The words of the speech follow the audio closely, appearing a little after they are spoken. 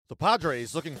The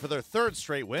Padres looking for their third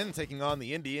straight win, taking on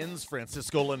the Indians.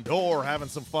 Francisco Lindor having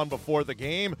some fun before the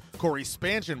game. Corey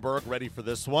Spangenberg ready for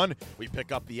this one. We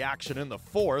pick up the action in the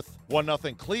fourth.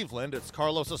 1-0 Cleveland. It's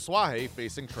Carlos Asuaje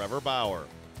facing Trevor Bauer.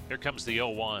 Here comes the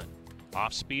 0-1.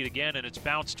 Off speed again, and it's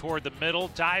bounced toward the middle.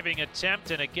 Diving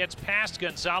attempt, and it gets past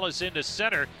Gonzalez into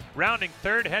center. Rounding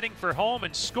third, heading for home,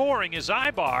 and scoring is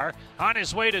Ibar on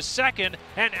his way to second.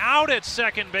 And out at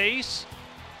second base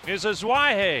is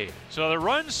Asuaje. So the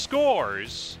run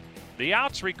scores. The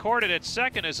outs recorded at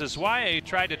second as Asuaje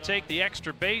tried to take the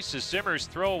extra base as Zimmer's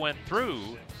throw went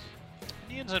through.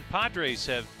 Indians and Padres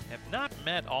have not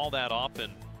met all that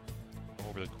often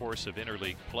over the course of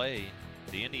interleague play.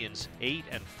 The Indians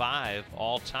 8-5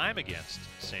 all time against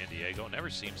San Diego. Never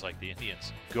seems like the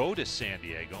Indians go to San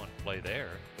Diego and play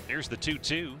there. Here's the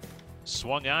 2-2.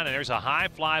 Swung on, and there's a high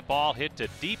fly ball hit to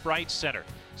deep right center.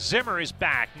 Zimmer is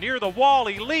back near the wall.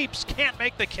 He leaps, can't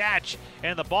make the catch,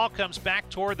 and the ball comes back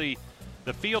toward the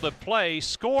field of play.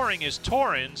 Scoring is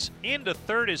Torrens. Into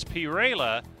third is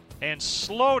Pirela, and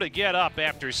slow to get up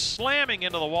after slamming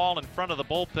into the wall in front of the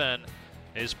bullpen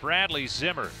is Bradley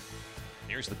Zimmer.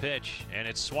 Here's the pitch, and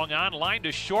it's swung on, line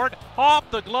to short, off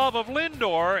the glove of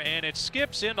Lindor, and it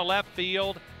skips into left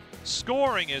field.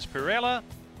 Scoring is Pirela,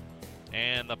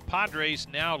 and the Padres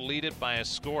now lead it by a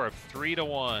score of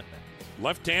 3-1.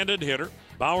 Left-handed hitter,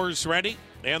 Bauer's ready,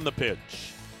 and the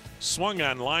pitch. Swung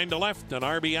on, line to left, an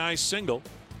RBI single.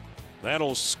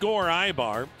 That'll score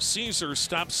Ibar. Caesar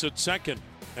stops at second,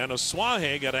 and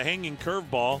Asuaje got a hanging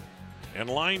curveball and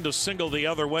line to single the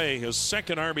other way. His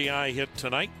second RBI hit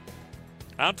tonight.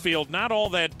 Outfield not all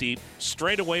that deep.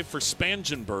 Straight away for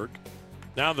Spangenberg.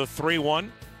 Now the 3-1.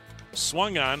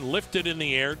 Swung on, lifted in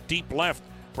the air, deep left.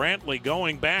 Brantley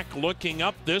going back, looking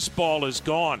up. This ball is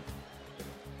gone.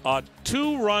 A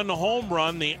two-run home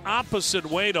run the opposite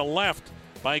way to left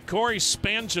by Corey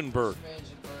Spangenberg.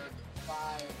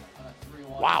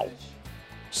 Wow.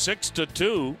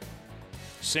 6-2,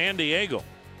 San Diego.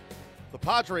 The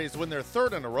Padres win their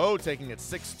third in a row, taking it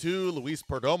 6-2. Luis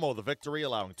Perdomo the victory,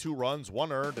 allowing 2 runs,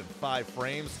 1 earned, and 5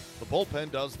 frames. The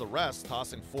bullpen does the rest,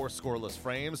 tossing 4 scoreless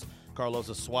frames. Carlos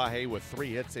Asuaje with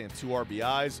 3 hits and 2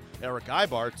 RBIs. Eric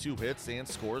Ibar 2 hits and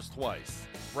scores twice.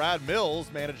 Brad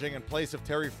Mills, managing in place of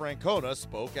Terry Francona,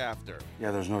 spoke after.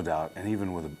 Yeah, there's no doubt. And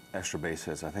even with extra base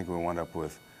hits, I think we wound up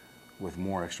with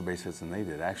more extra base hits than they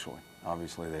did, actually.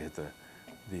 Obviously, they hit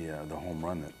the home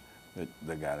run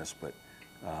that got us, but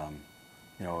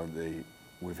you know,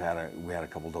 we had a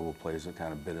couple double plays that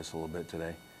kind of bit us a little bit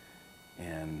today,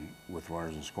 and with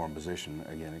runners in scoring position,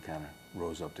 again, it kind of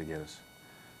rose up to get us.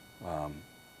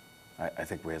 I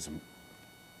think we had some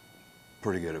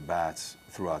pretty good at-bats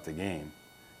throughout the game,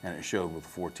 and it showed with the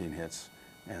 14 hits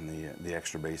and the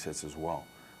extra base hits as well.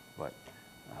 But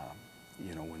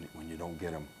you know, when you don't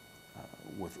get them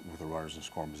with the runners in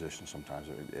scoring position, sometimes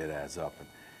it adds up. And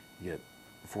you get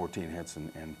 14 hits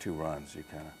and 2 runs, you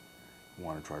kind of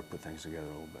want to try to put things together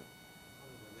a little bit.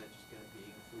 Other than that, just kind of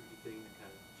being a fluky thing that kind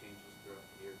of changes throughout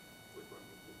the year with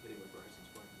hitting with runners in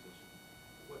scoring position.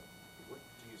 What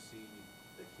do you see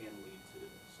that can lead to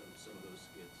some of those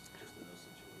skids just in those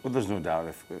situations? Well, there's no doubt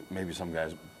if maybe some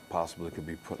guys possibly could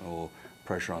be putting a little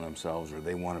pressure on themselves, or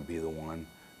they want to be the one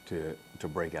to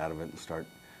break out of it and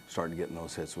starting getting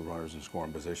those hits with runners in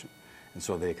scoring position. And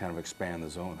so they kind of expand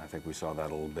the zone. I think we saw that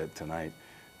a little bit tonight,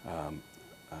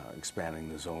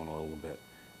 expanding the zone a little bit.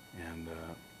 And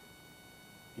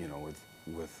you know,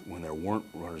 with when there weren't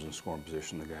runners in scoring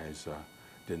position, the guys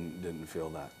didn't feel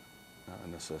that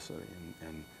necessity,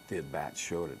 and the at-bats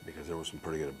showed it, because there were some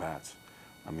pretty good at-bats.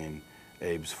 I mean,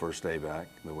 Abe's first day back,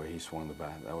 the way he swung the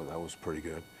bat, that was pretty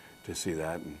good to see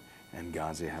that. And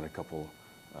Gonzi had a couple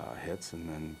hits, and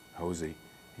then Hosey,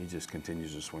 he just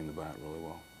continues to swing the bat really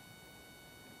well.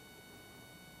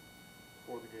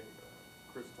 Before the game,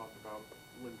 Chris talked about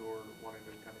Lindor wanting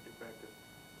to kind of get back to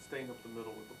staying up the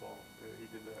middle with the ball. He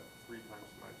did that 3 times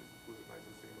tonight. Was it nice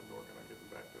to see Lindor kind of getting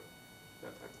back to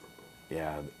that type of approach?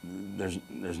 Yeah,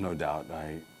 there's no doubt.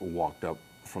 I walked up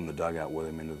from the dugout with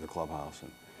him into the clubhouse,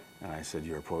 and I said,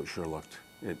 your approach sure looked,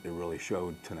 it really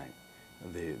showed tonight,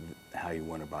 how you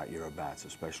went about your at-bats,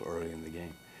 especially early in the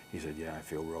game. He said, yeah, I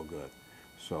feel real good.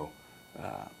 So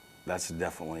that's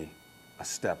definitely a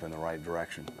step in the right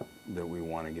direction that we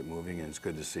want to get moving, and it's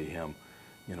good to see him.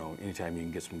 You know, anytime you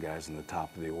can get some guys in the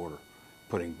top of the order,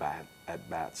 putting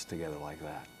at-bats together like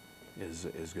that is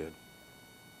good.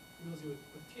 Millsy,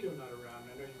 with Tito not around,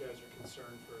 I know you guys are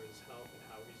concerned for his health and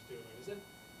how he's doing. Does that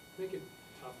make it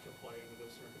tough to play under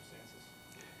those circumstances?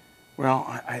 Well,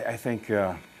 I think,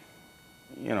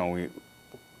 you know,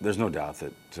 there's no doubt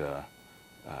that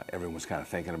everyone's kind of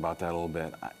thinking about that a little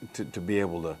bit. To be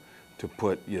able to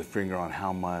put your finger on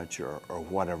how much or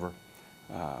whatever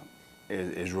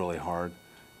is really hard.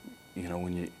 You know,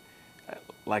 when you,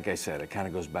 like I said, it kind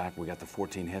of goes back. We got the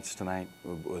 14 hits tonight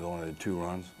with only the 2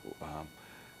 runs.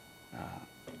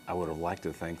 I would have liked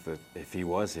to think that if he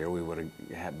was here, we would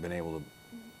have been able to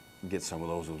get some of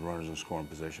those with runners in scoring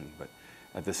position. But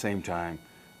at the same time,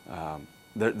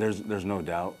 there's no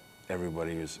doubt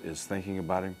everybody is thinking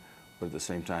about him. But at the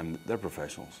same time, they're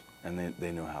professionals, and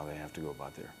they know how they have to go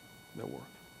about their work.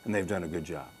 And they've done a good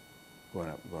job going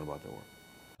about their work.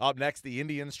 Up next, the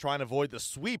Indians try and avoid the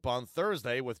sweep on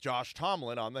Thursday with Josh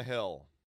Tomlin on the hill.